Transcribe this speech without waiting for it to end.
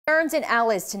Concerns in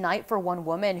Alice tonight for one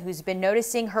woman who's been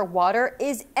noticing her water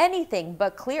is anything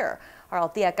but clear. Our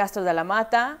Althea Castro de la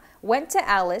Mata went to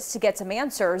Alice to get some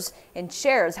answers and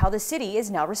shares how the city is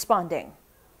now responding.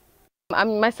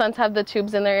 My sons have the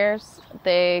tubes in their ears.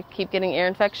 They keep getting ear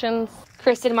infections.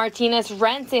 Kristen Martinez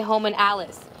rents a home in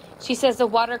Alice. She says the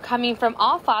water coming from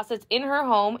all faucets in her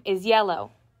home is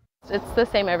yellow. It's the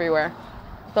same everywhere.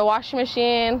 The washing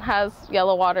machine has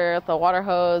yellow water, the water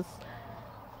hose,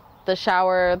 the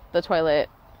shower, the toilet,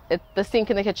 the sink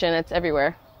in the kitchen, it's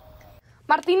everywhere.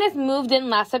 Martinez moved in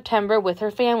last September with her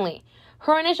family.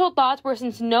 Her initial thoughts were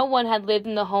since no one had lived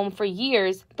in the home for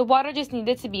years, the water just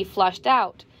needed to be flushed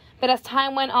out. But as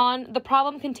time went on, the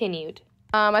problem continued.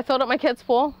 I filled up my kids'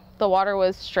 pool. The water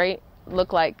was straight,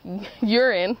 looked like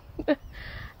urine.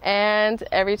 And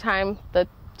every time the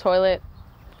toilet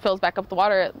fills back up the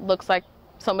water, it looks like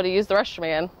somebody used the restroom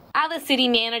again. Alice City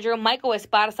Manager Michael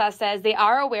Esparza says they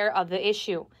are aware of the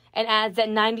issue and adds that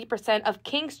 90% of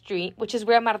King Street, which is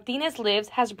where Martinez lives,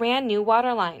 has brand new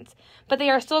water lines. But they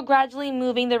are still gradually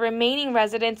moving the remaining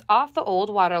residents off the old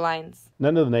water lines.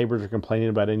 None of the neighbors are complaining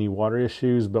about any water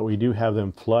issues, but we do have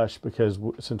them flushed because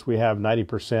since we have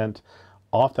 90%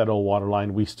 off that old water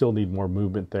line, we still need more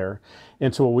movement there.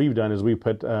 And so what we've done is we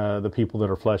put the people that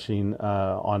are flushing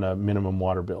on a minimum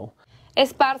water bill.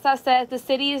 Esparza says the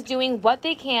city is doing what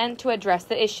they can to address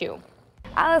the issue.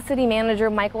 Alice City Manager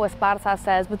Michael Esparza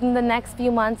says within the next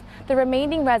few months, the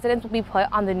remaining residents will be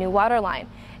put on the new water line.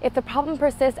 If the problem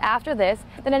persists after this,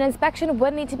 then an inspection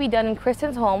would need to be done in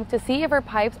Kristen's home to see if her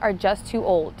pipes are just too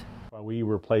old. We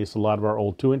replaced a lot of our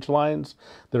old 2-inch lines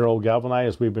that are old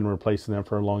galvanized. We've been replacing them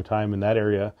for a long time, and that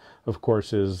area, of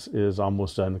course, is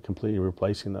almost done completely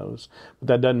replacing those. But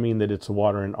that doesn't mean that it's the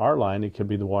water in our line. It could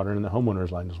be the water in the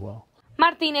homeowner's line as well.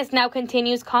 Martinez now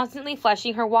continues constantly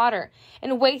flushing her water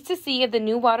and waits to see if the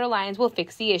new water lines will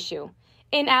fix the issue.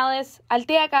 In Alice,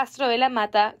 Althea Castro de la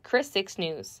Mata, KRIS 6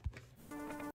 News.